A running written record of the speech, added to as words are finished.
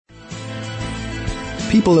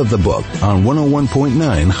People of the Book on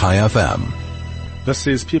 101.9 High FM. This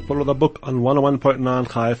is People of the Book on 101.9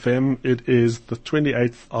 High FM. It is the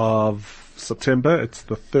 28th of September. It's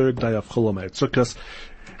the third day of Chulomei Tzukkas.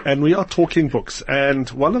 And we are talking books. And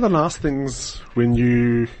one of the nice things when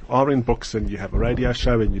you are in books and you have a radio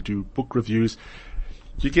show and you do book reviews,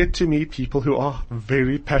 you get to meet people who are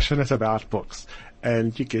very passionate about books.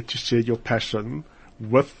 And you get to share your passion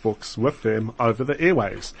with books with them over the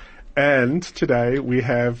airwaves. And today we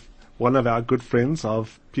have one of our good friends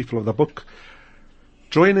of People of the Book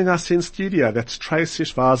joining us in studio. That's Tracy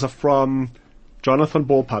Schweizer from Jonathan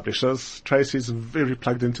Ball Publishers. Tracy's very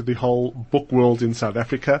plugged into the whole book world in South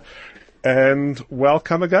Africa. And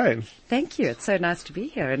welcome again. Thank you. It's so nice to be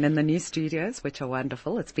here and in the new studios, which are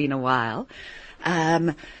wonderful. It's been a while.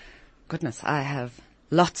 Goodness, I have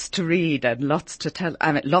lots to read and lots to tell.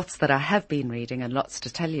 Lots that I have been reading and lots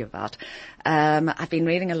to tell you about. I've been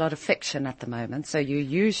reading a lot of fiction at the moment. So you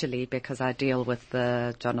usually, because I deal with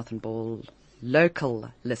the Jonathan Ball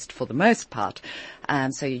local list for the most part,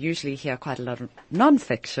 so you usually hear quite a lot of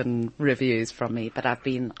non-fiction reviews from me, but I've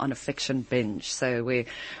been on a fiction binge. So we're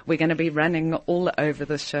going to be running all over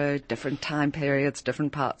the show, different time periods,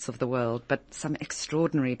 different parts of the world, but some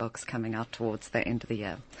extraordinary books coming out towards the end of the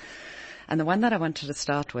year. And the one that I wanted to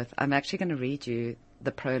start with, I'm actually going to read you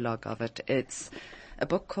the prologue of it. It's a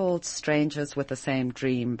book called Strangers with the Same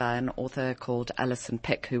Dream by an author called Alison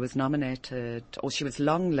Pick, who was nominated, or she was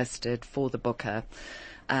long-listed for the Booker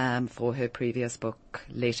for her previous book,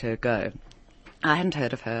 Let Her Go. I hadn't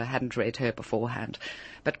heard of her, hadn't read her beforehand.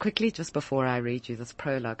 But quickly, just before I read you this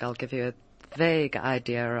prologue, I'll give you a vague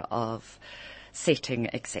idea of setting,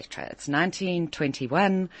 etc. It's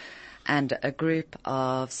 1921. And a group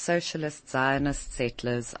of socialist Zionist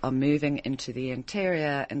settlers are moving into the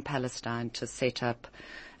interior in Palestine to set up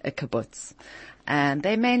a kibbutz. And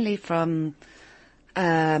they're mainly from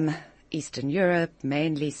Eastern Europe,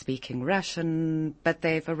 mainly speaking Russian, but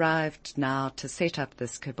they've arrived now to set up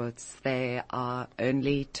this kibbutz. They are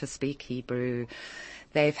only to speak Hebrew.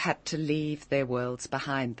 They've had to leave their worlds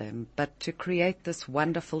behind them, but to create this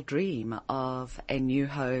wonderful dream of a new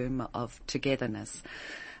home, of togetherness.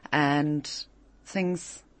 And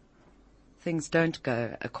things don't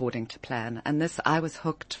go according to plan. And this, I was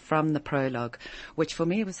hooked from the prologue, which for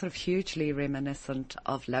me was sort of hugely reminiscent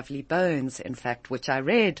of Lovely Bones, in fact, which I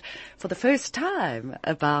read for the first time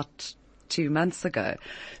about 2 months ago.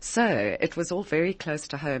 So it was all very close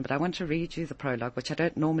to home, but I want to read you the prologue, which I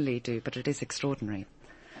don't normally do, but it is extraordinary.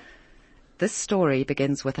 This story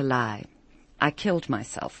begins with a lie. I killed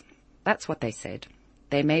myself. That's what they said.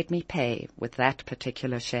 They made me pay with that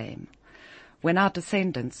particular shame. When our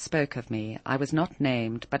descendants spoke of me, I was not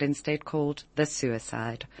named, but instead called the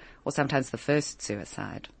suicide, or sometimes the first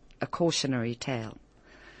suicide, a cautionary tale.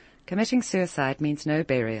 Committing suicide means no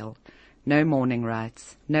burial, no mourning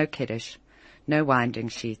rites, no kiddush, no winding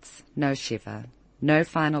sheets, no shiva, no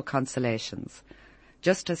final consolations.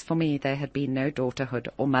 Just as for me there had been no daughterhood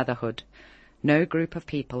or motherhood, no group of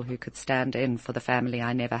people who could stand in for the family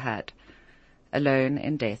I never had. Alone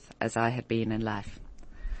in death as I had been in life.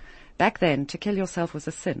 Back then, to kill yourself was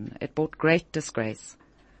a sin. It brought great disgrace,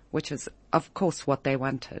 which is, of course, what they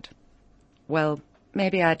wanted. Well,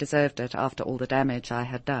 maybe I deserved it after all the damage I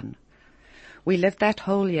had done. We lived that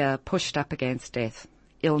whole year pushed up against death.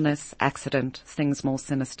 Illness, accident, things more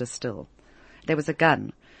sinister still. There was a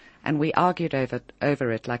gun, and we argued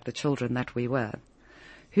over it like the children that we were.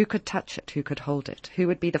 Who could touch it? Who could hold it? Who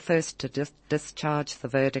would be the first to discharge the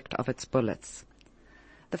verdict of its bullets?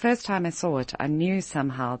 The first time I saw it, I knew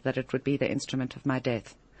somehow that it would be the instrument of my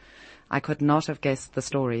death. I could not have guessed the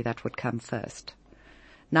story that would come first.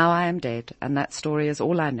 Now I am dead, and that story is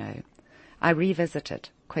all I know. I revisit it,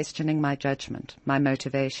 questioning my judgment, my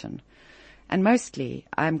motivation. And mostly,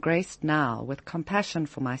 I am graced now with compassion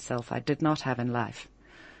for myself I did not have in life.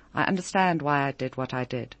 I understand why I did what I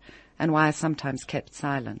did, and why I sometimes kept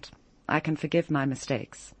silent. I can forgive my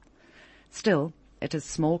mistakes. Still, it is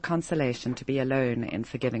small consolation to be alone in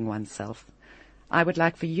forgiving oneself. I would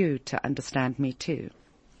like for you to understand me too.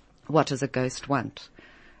 What does a ghost want?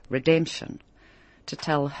 Redemption. To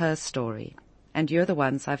tell her story. And you're the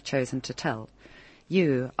ones I've chosen to tell.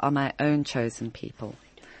 You are my own chosen people.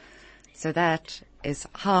 So that is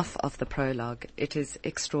half of the prologue. It is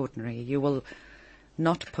extraordinary. You will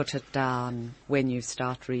not put it down when you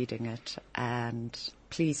start reading it, and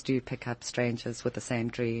please do pick up Strangers with the Same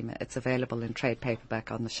Dream. It's available in trade paperback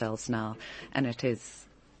on the shelves now, and it is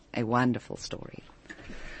a wonderful story.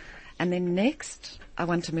 And then next, I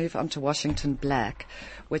want to move on to Washington Black,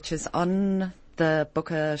 which is on the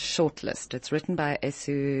Booker shortlist. It's written by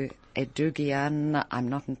Esu Edugian. I'm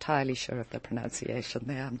not entirely sure of the pronunciation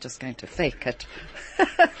there. I'm just going to fake it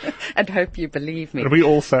and hope you believe me. We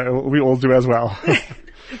all do as well.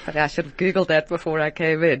 But I should have Googled that before I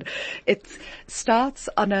came in. It starts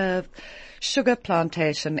on a sugar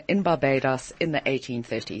plantation in Barbados in the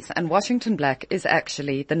 1830s. And Washington Black is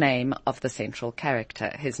actually the name of the central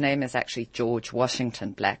character. His name is actually George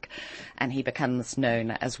Washington Black, and he becomes known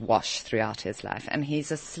as Wash throughout his life. And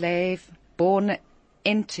he's a slave born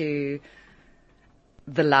into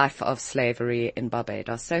the life of slavery in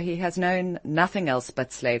Barbados. So he has known nothing else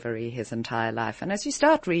but slavery his entire life. And as you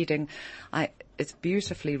start reading, it's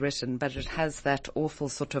beautifully written, but it has that awful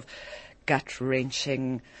sort of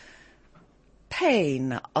gut-wrenching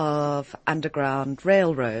pain of Underground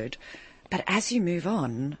Railroad. But as you move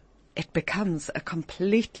on, it becomes a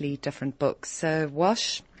completely different book. So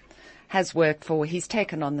Wash has worked for, he's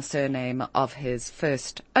taken on the surname of his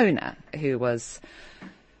first owner, who was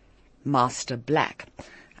Master Black.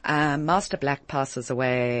 Master Black passes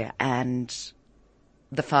away, and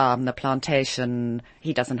the farm, the plantation,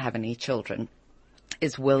 he doesn't have any children,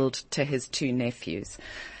 is willed to his two nephews.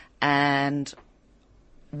 And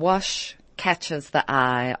Wash catches the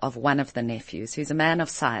eye of one of the nephews, who's a man of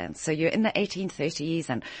science. So you're in the 1830s,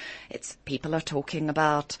 and people are talking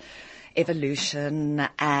about evolution,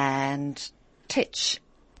 and Titch,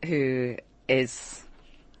 who is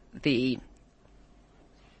the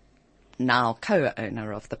now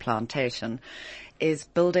co-owner of the plantation, is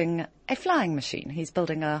building a flying machine. He's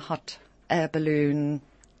building a hot air balloon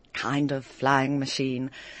kind of flying machine.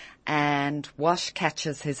 And Wash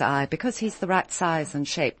catches his eye because he's the right size and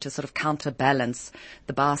shape to sort of counterbalance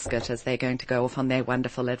the basket as they're going to go off on their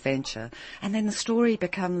wonderful adventure. And then the story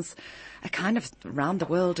becomes a kind of round the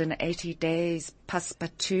world in 80 days,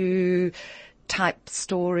 Passepartout type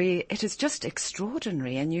story. It is just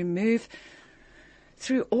extraordinary. And you move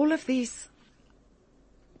through all of these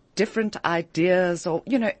different ideas, or,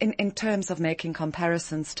 in terms of making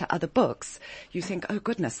comparisons to other books, you think, oh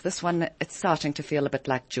goodness, this one, it's starting to feel a bit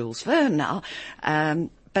like Jules Verne now.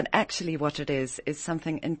 But actually what it is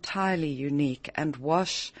something entirely unique, and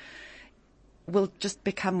Wash will just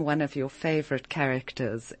become one of your favorite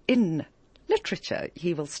characters in literature.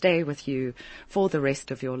 He will stay with you for the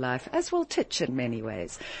rest of your life, as will Titch in many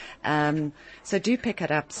ways. So do pick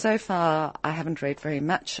it up. So far, I haven't read very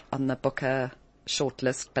much on the Booker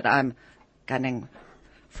shortlist, but I'm gunning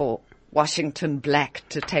for Washington Black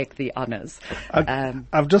to take the honors.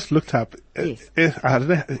 I've just looked up. Yes. I don't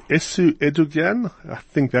know, Esu Edugian, I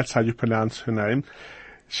think that's how you pronounce her name.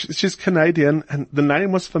 She's Canadian, and the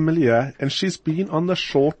name was familiar, and she's been on the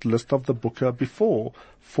short list of the Booker before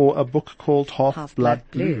for a book called Half-Blood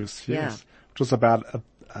Blues. Yes. Yeah. Which was about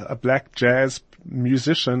a black jazz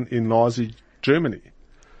musician in Nazi Germany.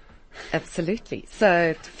 Absolutely.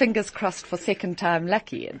 So fingers crossed for second time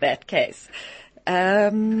lucky in that case.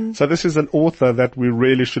 So this is an author that we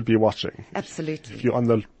really should be watching. Absolutely. If you're on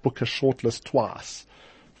the Booker shortlist twice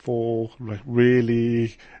for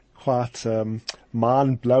really quite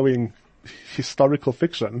mind-blowing historical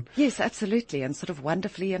fiction. Yes, absolutely, and sort of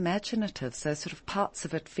wonderfully imaginative. So sort of parts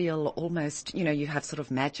of it feel almost, you have sort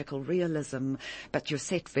of magical realism, but you're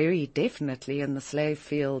set very definitely in the slave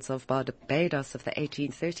fields of Barbados of the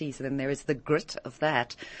 1830s. And then there is the grit of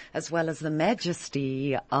that, as well as the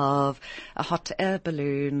majesty of a hot air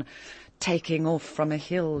balloon taking off from a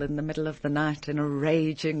hill in the middle of the night in a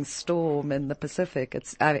raging storm in the Pacific.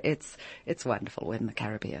 It's wonderful, in the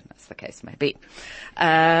Caribbean, as the case may be.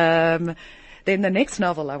 Then the next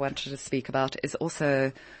novel I wanted to speak about is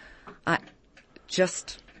also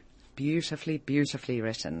just beautifully, beautifully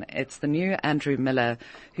written. It's the new Andrew Miller,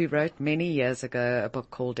 who wrote many years ago a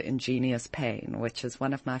book called Ingenious Pain, which is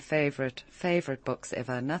one of my favorite books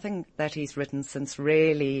ever. Nothing that he's written since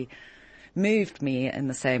really moved me in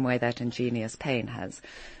the same way that Ingenious Pain has.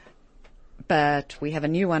 But we have a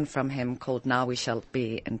new one from him called Now We Shall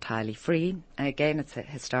Be Entirely Free. And again, it's a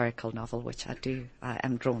historical novel, which I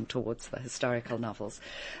am drawn towards the historical novels.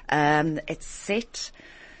 It's set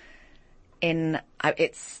in,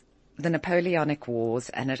 it's the Napoleonic Wars,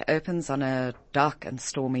 and it opens on a dark and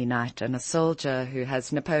stormy night, and a soldier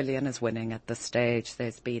Napoleon is winning at this stage.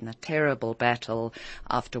 There's been a terrible battle,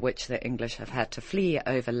 after which the English have had to flee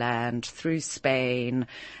overland through Spain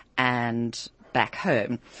and back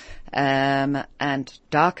home. And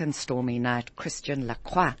dark and stormy night, Christian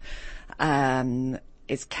Lacroix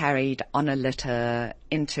is carried on a litter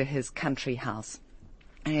into his country house.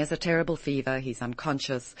 And he has a terrible fever. He's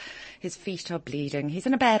unconscious. His feet are bleeding. He's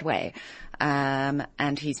in a bad way.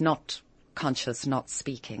 And he's not conscious, not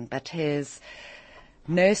speaking. But his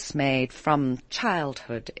nursemaid from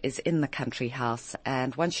childhood is in the country house,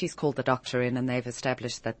 and once she's called the doctor in and they've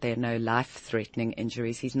established that there are no life-threatening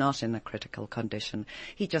injuries, he's not in a critical condition,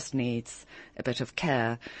 he just needs a bit of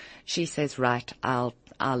care, she says, right, I'll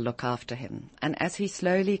look after him. And as he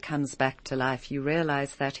slowly comes back to life, you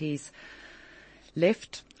realize that he's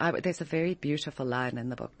left. There's a very beautiful line in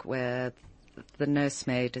the book where the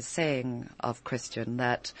nursemaid is saying of Christian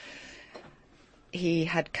that he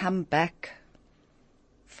had come back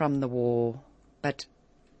from the war, but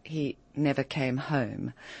he never came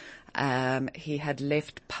home. He had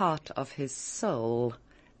left part of his soul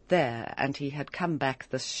there, and he had come back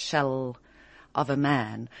the shell of a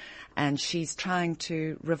man, and she's trying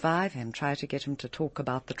to revive him, try to get him to talk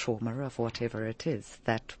about the trauma of whatever it is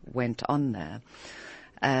that went on there.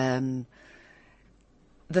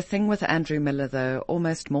 The thing with Andrew Miller, though,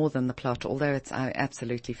 almost more than the plot, although it's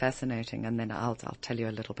absolutely fascinating, and then I'll tell you a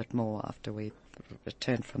little bit more after we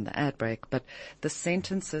return from the ad break, but the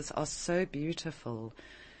sentences are so beautiful.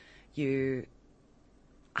 You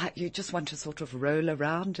just want to sort of roll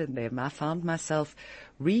around in them. I found myself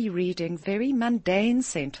rereading very mundane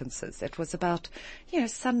sentences. It was about,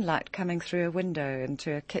 sunlight coming through a window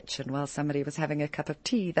into a kitchen while somebody was having a cup of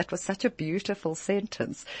tea. That was such a beautiful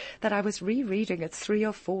sentence that I was rereading it 3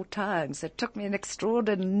 or 4 times. It took me an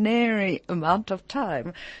extraordinary amount of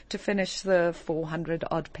time to finish the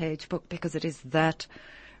 400-odd page book because it is that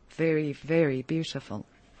very, very beautiful.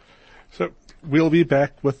 So we'll be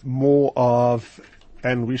back with more of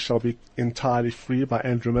And We Shall Be Entirely Free by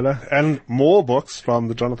Andrew Miller, and more books from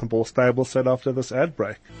the Jonathan Ball stable set after this ad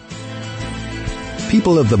break.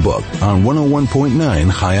 People of the Book on 101.9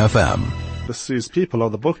 High FM. This is People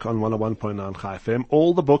of the Book on 101.9 High FM.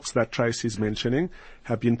 All the books that Tracy's mentioning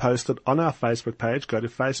have been posted on our Facebook page. Go to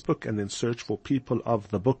Facebook and then search for People of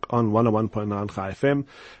the Book on 101.9 High FM.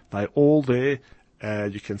 They're all there.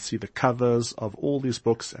 You can see the covers of all these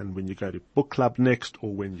books, and when you go to book club next,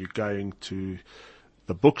 or when you're going to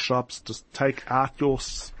the bookshops, just take out your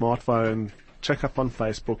smartphone, check up on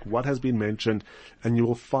Facebook what has been mentioned, and you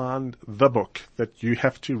will find the book that you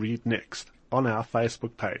have to read next on our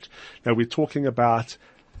Facebook page. Now we're talking about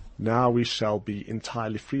Now We Shall Be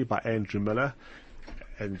Entirely Free by Andrew Miller,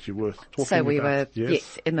 and you were talking about... So we were,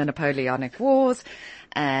 yes, in the Napoleonic Wars,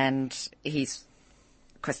 and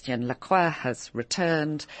Christian Lacroix has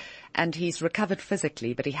returned, and he's recovered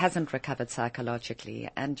physically, but he hasn't recovered psychologically,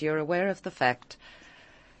 and you're aware of the fact...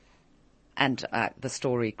 And the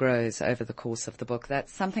story grows over the course of the book that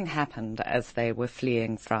something happened as they were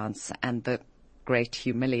fleeing France, and the great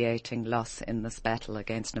humiliating loss in this battle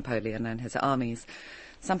against Napoleon and his armies.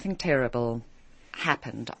 Something terrible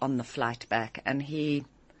happened on the flight back, and he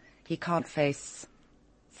can't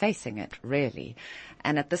facing it, really.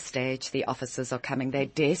 And at this stage, the officers are coming. They're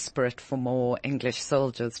desperate for more English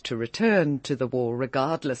soldiers to return to the war,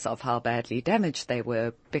 regardless of how badly damaged they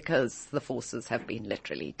were, because the forces have been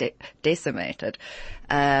literally decimated.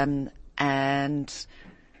 And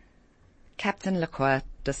Captain Lacroix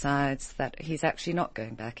decides that he's actually not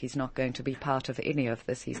going back. He's not going to be part of any of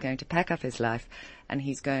this. He's going to pack up his life, and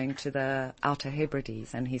he's going to the Outer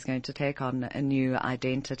Hebrides, and he's going to take on a new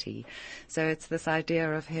identity. So it's this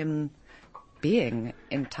idea of him being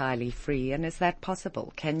entirely free. And is that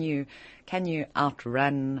possible? Can you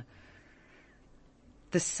outrun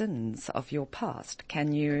the sins of your past?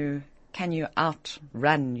 Can you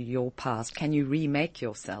outrun your past? Can you remake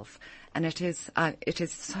yourself? And it is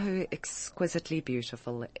so exquisitely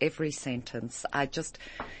beautiful. Every sentence.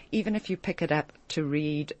 Even if you pick it up to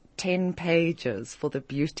read 10 pages for the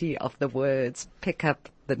beauty of the words, pick up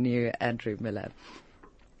the new Andrew Miller.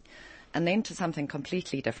 And then to something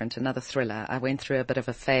completely different, another thriller. I went through a bit of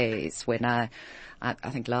a phase when I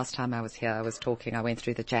think last time I was here, I went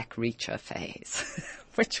through the Jack Reacher phase,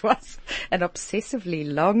 which was an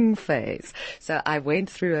obsessively long phase. So I went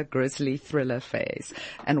through a grisly thriller phase.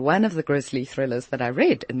 And one of the grisly thrillers that I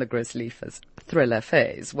read in the grisly thriller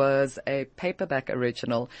phase was a paperback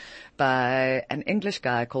original by an English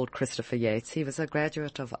guy called Christopher Yates. He was a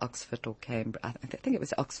graduate of Oxford or Cambridge. I think it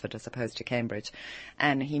was Oxford as opposed to Cambridge.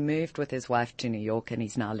 And he moved with his wife to New York, and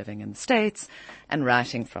he's now living in the States and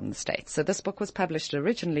writing from the States. So this book was published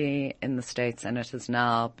originally in the States, and it is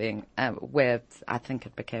now being, where I think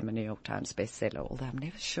it became a New York Times bestseller, although I'm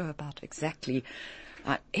never sure about exactly.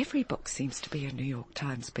 Every book seems to be a New York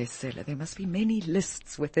Times bestseller. There must be many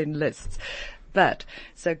lists within lists. But,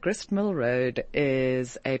 so Grist Mill Road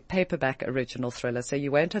is a paperback original thriller, so you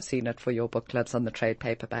won't have seen it for your book clubs on the trade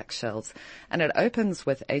paperback shelves. And it opens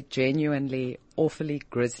with a genuinely awfully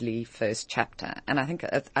grisly first chapter. And I think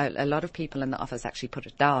a lot of people in the office actually put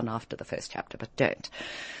it down after the first chapter, but don't.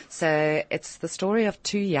 So it's the story of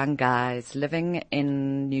two young guys living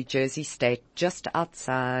in New Jersey State, just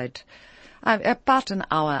outside, about an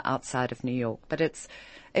hour outside of New York, but it's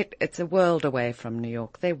a world away from New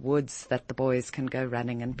York. They're woods that the boys can go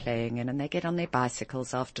running and playing in, and they get on their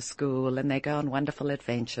bicycles after school, and they go on wonderful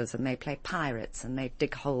adventures, and they play pirates, and they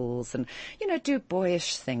dig holes, and, do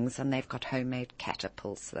boyish things, and they've got homemade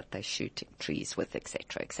catapults that they're shooting trees with,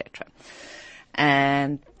 etc., etc.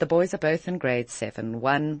 And the boys are both in grade 7.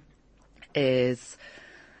 One is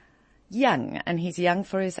young, and he's young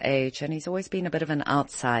for his age, and he's always been a bit of an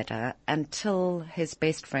outsider until his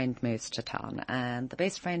best friend moves to town. And the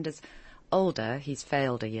best friend is older, he's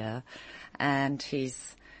failed a year, and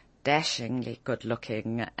he's dashingly good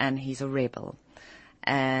looking, and he's a rebel.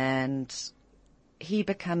 And he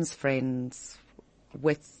becomes friends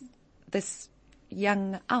with this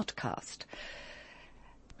young outcast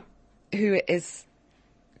who is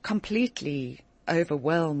completely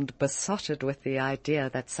overwhelmed, besotted with the idea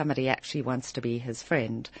that somebody actually wants to be his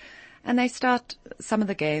friend. And some of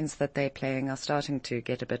the games that they're playing are starting to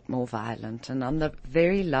get a bit more violent. And on the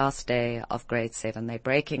very last day of grade 7, they're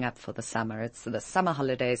breaking up for the summer. The summer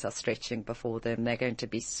holidays are stretching before them. They're going to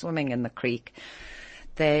be swimming in the creek.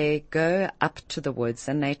 They go up to the woods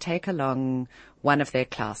and they take along one of their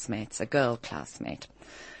classmates, a girl classmate.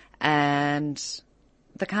 And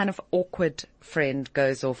the kind of awkward friend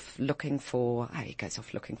goes off looking for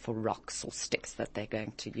rocks or sticks that they're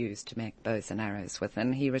going to use to make bows and arrows with.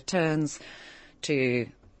 And he returns to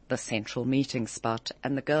the central meeting spot,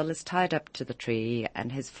 and the girl is tied up to the tree,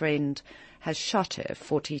 and his friend has shot her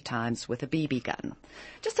 40 times with a BB gun,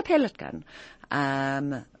 just a pellet gun.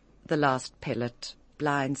 The last pellet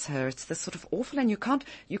blinds her. It's this sort of awful, and you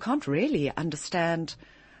can't really understand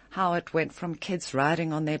how it went from kids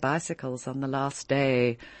riding on their bicycles on the last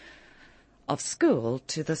day of school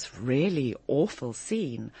to this really awful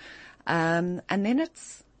scene. And then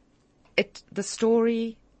the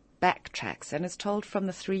story backtracks and is told from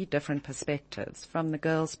the 3 different perspectives, from the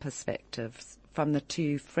girl's perspective, from the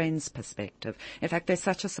 2 friends' perspective. In fact, there's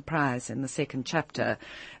such a surprise in the second chapter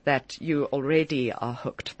that you already are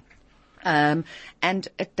hooked. And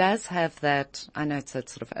it does have that, I know it's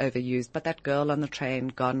sort of overused, but that girl on the train,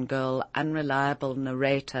 gone girl, unreliable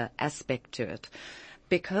narrator aspect to it,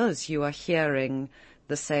 because you are hearing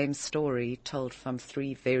the same story told from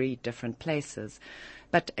 3 very different places.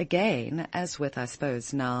 But again, as with, I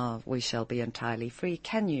suppose, Now We Shall Be Entirely Free,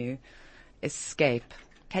 can you escape?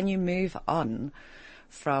 Can you move on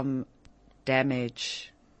from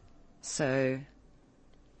damage so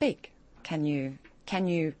big? Can you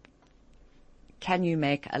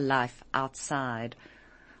make a life outside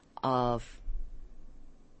of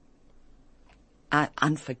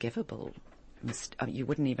unforgivable, you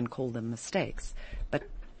wouldn't even call them mistakes, but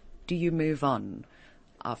do you move on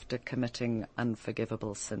after committing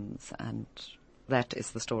unforgivable sins? And that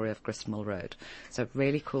is the story of Gristmill Road. So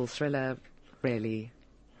really cool thriller, really.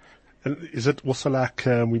 And is it also like,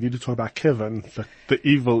 we need to talk about Kevin, the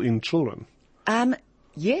evil in children?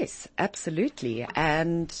 Yes, absolutely.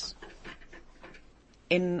 And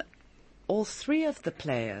in all 3 of the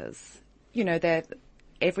players, there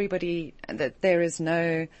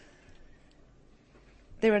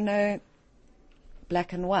are no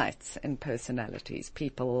black and whites in personalities.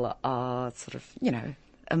 People are sort of,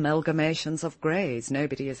 amalgamations of greys.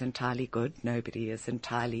 Nobody is entirely good. Nobody is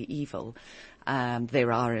entirely evil.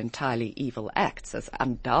 There are entirely evil acts, as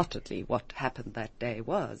undoubtedly what happened that day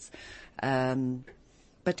was.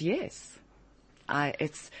 But yes,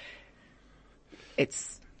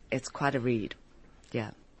 it's quite a read.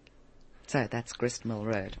 Yeah. So that's Gristmill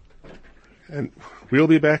Road. And we'll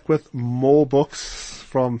be back with more books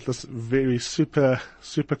from this very super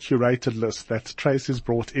curated list that Tracy's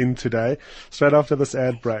brought in today, straight after this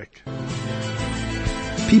ad break.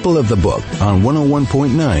 People of the Book on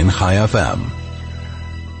 101.9 High FM.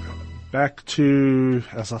 Back to,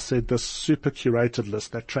 as I said, this super curated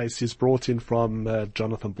list that Tracy's brought in from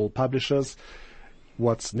Jonathan Ball Publishers.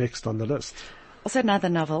 What's next on the list? Also another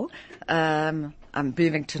novel. I'm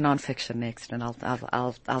moving to non-fiction next, and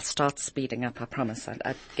I'll start speeding up. I promise.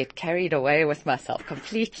 I get carried away with myself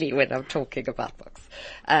completely when I'm talking about books.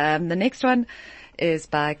 The next one is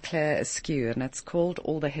by Claire Askew, and it's called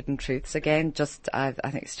All the Hidden Truths. Again, I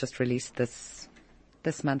think it's just released this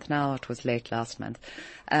month now. It was late last month.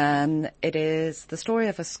 It is the story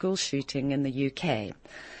of a school shooting in the UK,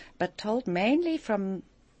 but told mainly from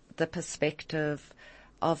the perspective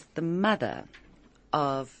of the mother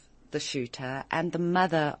of the shooter and the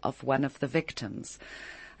mother of one of the victims.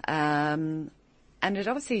 And it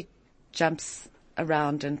obviously jumps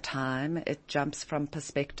around in time. It jumps from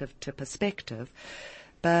perspective to perspective.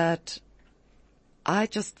 But I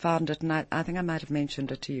just found it, and I think I might have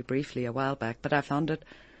mentioned it to you briefly a while back, but I found it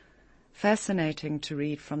fascinating to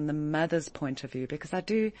read from the mother's point of view, because I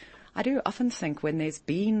do often think when there's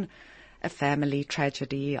been a family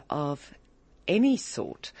tragedy of any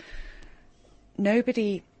sort,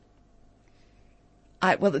 this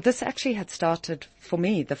actually had started for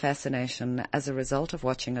me, the fascination, as a result of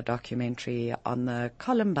watching a documentary on the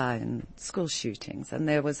Columbine school shootings. And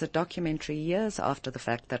there was a documentary years after the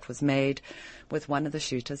fact that was made with one of the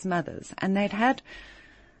shooters' mothers. And they'd had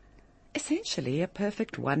essentially a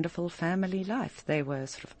perfect, wonderful family life. They were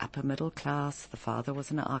sort of upper middle class. The father was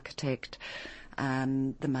an architect.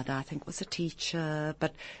 The mother, I think, was a teacher.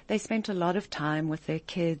 But they spent a lot of time with their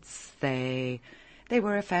kids. They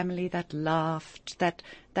were a family that laughed, that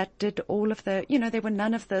did all of the, there were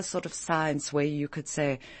none of the sort of signs where you could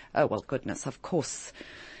say, oh, well, goodness, of course,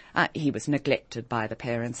 he was neglected by the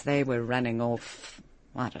parents. They were running off,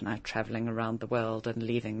 I don't know, traveling around the world and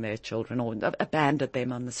leaving their children or abandoned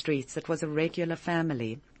them on the streets. It was a regular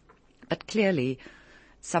family. But clearly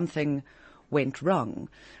something went wrong.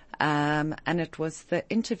 And it was the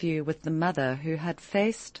interview with the mother who had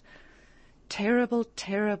faced terrible,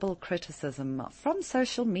 terrible criticism from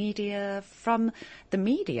social media, from the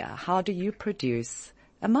media. How do you produce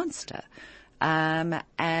a monster?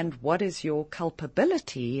 And what is your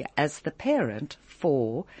culpability as the parent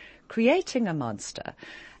for creating a monster?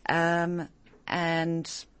 And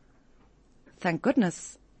thank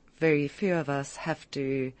goodness very few of us have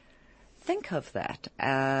to think of that.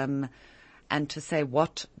 And to say,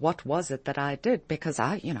 what was it that I did? Because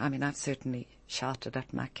I've certainly shouted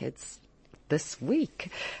at my kids this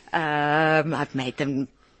week. I've made them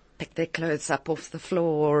pick their clothes up off the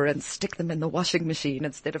floor and stick them in the washing machine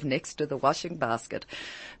instead of next to the washing basket.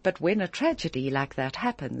 But when a tragedy like that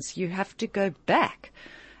happens, you have to go back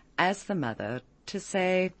as the mother to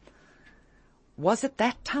say, was it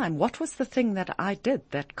that time? What was the thing that I did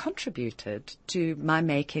that contributed to my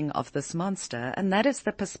making of this monster? And that is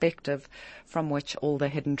the perspective from which All the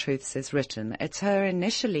Hidden Truths is written. It's her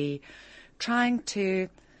initially trying to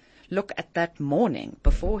look at that morning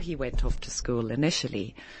before he went off to school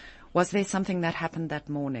initially. Was there something that happened that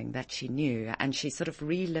morning that she knew? And she's sort of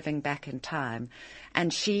reliving back in time.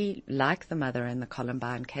 And she, like the mother in the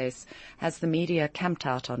Columbine case, has the media camped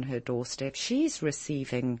out on her doorstep. She's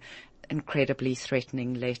receiving incredibly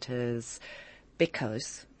threatening letters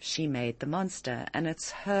because she made the monster. And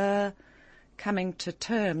it's her coming to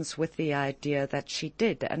terms with the idea that she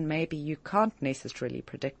did. And maybe you can't necessarily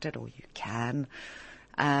predict it, or you can.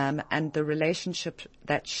 And the relationship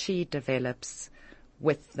that she develops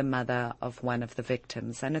with the mother of one of the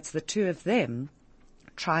victims. And it's the two of them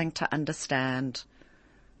trying to understand,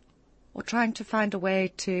 or trying to find a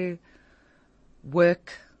way to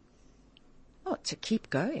work, to keep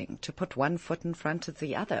going, to put one foot in front of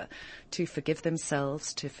the other, to forgive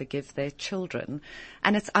themselves, to forgive their children.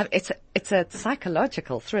 And it's a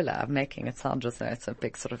psychological thriller. I'm making it sound as though it's a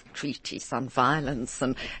big sort of treatise on violence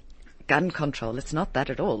and gun control. It's not that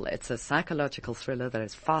at all. It's a psychological thriller that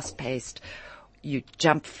is fast-paced. You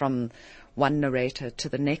jump from one narrator to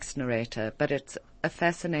the next narrator, but it's a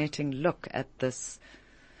fascinating look at this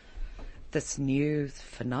new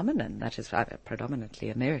phenomenon that is predominantly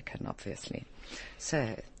American, obviously.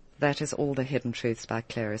 So that is All the Hidden Truths by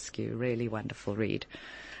Claire Askew. Really wonderful read.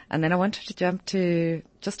 And then I wanted to jump to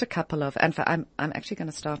just a couple of, I'm actually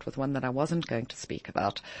going to start with one that I wasn't going to speak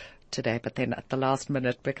about today, but then at the last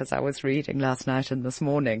minute, because I was reading last night and this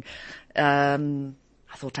morning,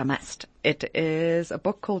 I thought I must. It is a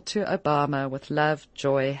book called To Obama, with Love,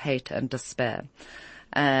 Joy, Hate and Despair.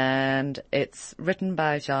 And it's written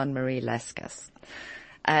by Jean-Marie Lascas.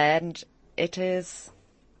 And it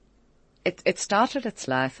started its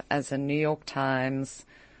life as a New York Times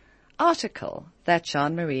article that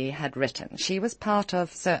Jean-Marie had written. She was part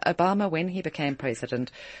of, so Obama, when he became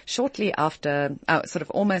president, shortly after, sort of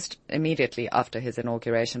almost immediately after his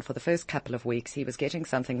inauguration, for the first couple of weeks, he was getting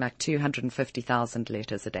something like 250,000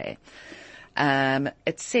 letters a day.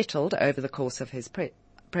 It settled over the course of his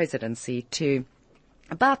presidency to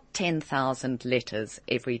about 10,000 letters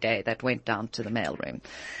every day that went down to the mailroom.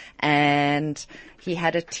 And he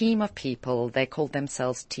had a team of people. They called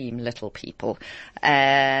themselves Team Little People.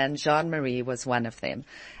 And Jean-Marie was one of them.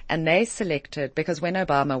 And they selected, because when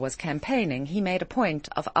Obama was campaigning, he made a point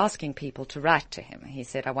of asking people to write to him. He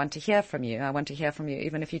said, I want to hear from you. I want to hear from you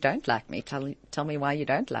even if you don't like me. Tell me why you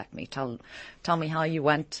don't like me. Tell me how you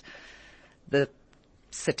want the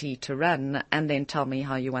city to run and then tell me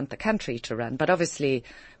how you want the country to run. But obviously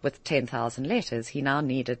with 10,000 letters, he now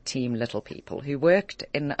needed Team Little People who worked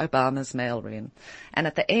in Obama's mailroom. And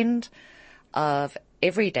at the end of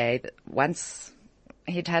every day, once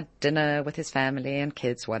he'd had dinner with his family and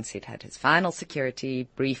kids, once he'd had his final security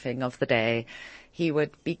briefing of the day, he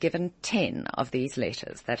would be given 10 of these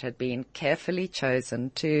letters that had been carefully chosen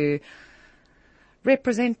to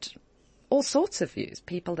represent all sorts of views.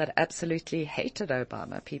 People that absolutely hated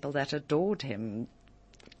Obama, people that adored him,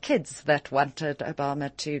 kids that wanted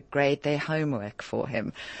Obama to grade their homework for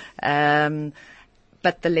him.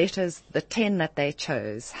 But the letters, the 10 that they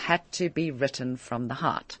chose, had to be written from the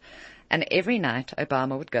heart. And every night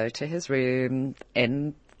Obama would go to his room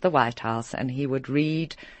in the White House and he would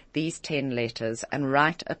read these 10 letters and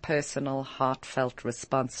write a personal, heartfelt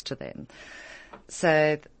response to them.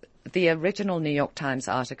 So the original New York Times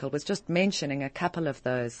article was just mentioning a couple of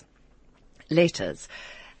those letters,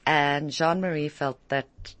 and Jean-Marie felt that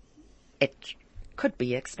it could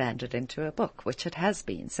be expanded into a book, which it has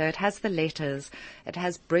been. So it has the letters, it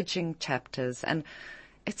has bridging chapters, and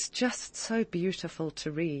it's just so beautiful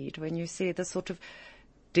to read when you see the sort of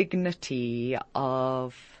dignity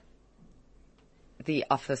of the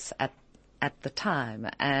office at the time,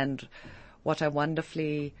 and what a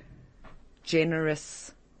wonderfully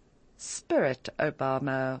generous spirit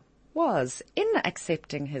Obama was in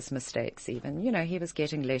accepting his mistakes even. You know, he was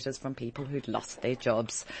getting letters from people who'd lost their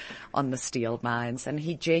jobs on the steel mines, and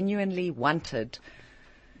he genuinely wanted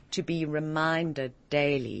to be reminded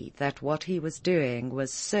daily that what he was doing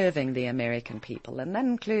was serving the American people, and that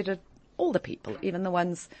included all the people, even the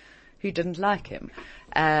ones who didn't like him.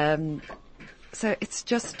 So it's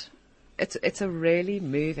just, it's a really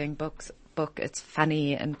moving book. It's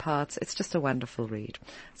funny in parts. It's just a wonderful read.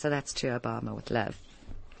 So that's To Obama with Love.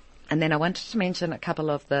 And then I wanted to mention a couple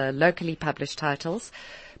of the locally published titles.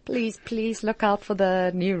 Please look out for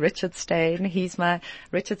the new Richard Steyn.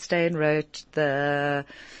 Richard Steyn wrote the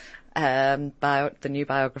new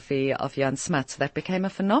biography of Jan Smuts that became a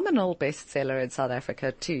phenomenal bestseller in South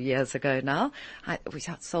Africa 2 years ago now. We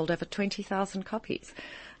sold over 20,000 copies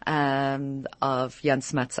of Jan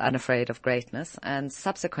Smuts' Unafraid of Greatness, and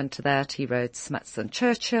subsequent to that he wrote Smuts and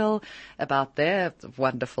Churchill about their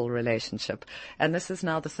wonderful relationship. And this is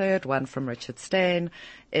now the third one from Richard Steyn.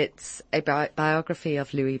 It's a biography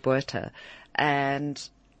of Louis Botha, and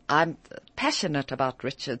I'm passionate about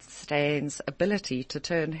Richard Steyn's ability to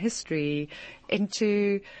turn history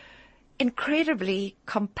into incredibly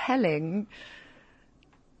compelling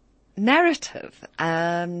narrative.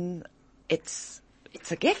 It's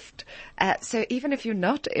a gift. So even if you're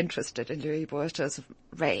not interested in Louis Botha's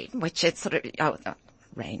reign, which it's sort of,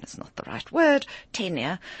 reign is not the right word,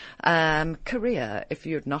 tenure, career, if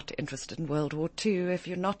you're not interested in World War II, if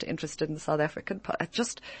you're not interested in the South African part,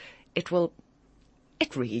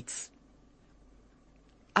 it reads.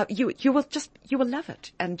 You will love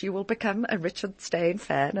it, and you will become a Richard Steyn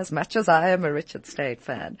fan as much as I am a Richard Steyn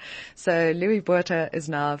fan. So Louis Botha is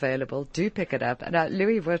now available. Do pick it up. And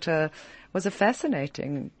Louis Botha was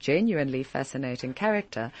a genuinely fascinating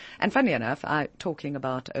character. And funny enough, talking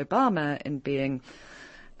about Obama in being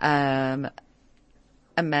a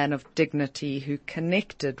man of dignity who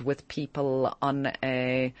connected with people on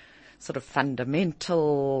a sort of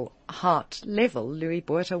fundamental heart level, Louis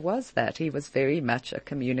Botha was that. He was very much a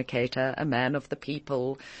communicator, a man of the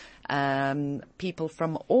people. People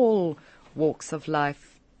from all walks of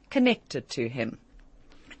life connected to him.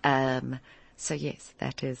 So yes,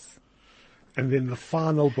 that is. And then the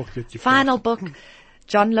final book that you Final book,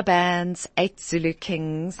 John Laban's 8 Zulu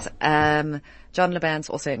Kings. John Laban's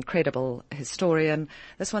also an incredible historian.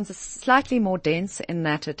 This one's slightly more dense in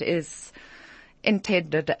that it is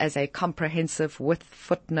intended as a comprehensive, with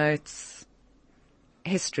footnotes,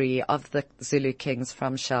 history of the Zulu kings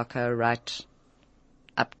from Shaka right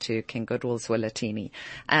up to King Goodwill Zwelithini.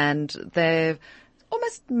 And they're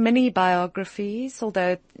almost mini biographies,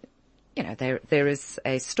 although there is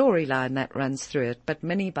a storyline that runs through it, but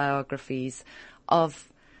mini biographies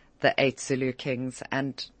of the 8 Zulu kings,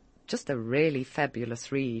 and just a really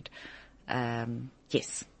fabulous read.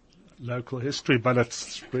 Yes. Local history, but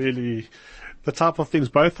it's really the type of things,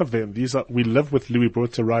 both of them. We live with Louis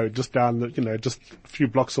Botha Road, just down just a few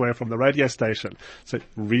blocks away from the radio station. So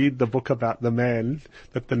read the book about the man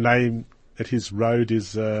that his road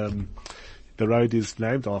is, the road is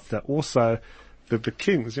named after. Also, the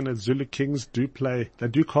kings, Zulu kings do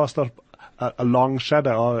cast a long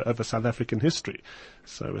shadow over South African history.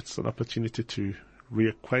 So it's an opportunity to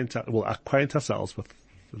acquaint ourselves with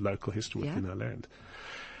the local history within our land.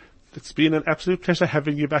 It's been an absolute pleasure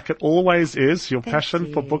having you back. It always is. Your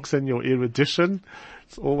passion for you. books and your erudition.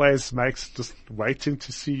 It always makes just waiting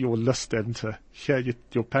to see your list and to hear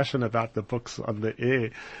your passion about the books on the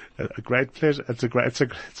air. A great pleasure. It's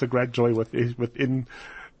a great joy within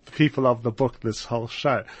the people of the book, this whole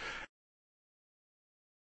show.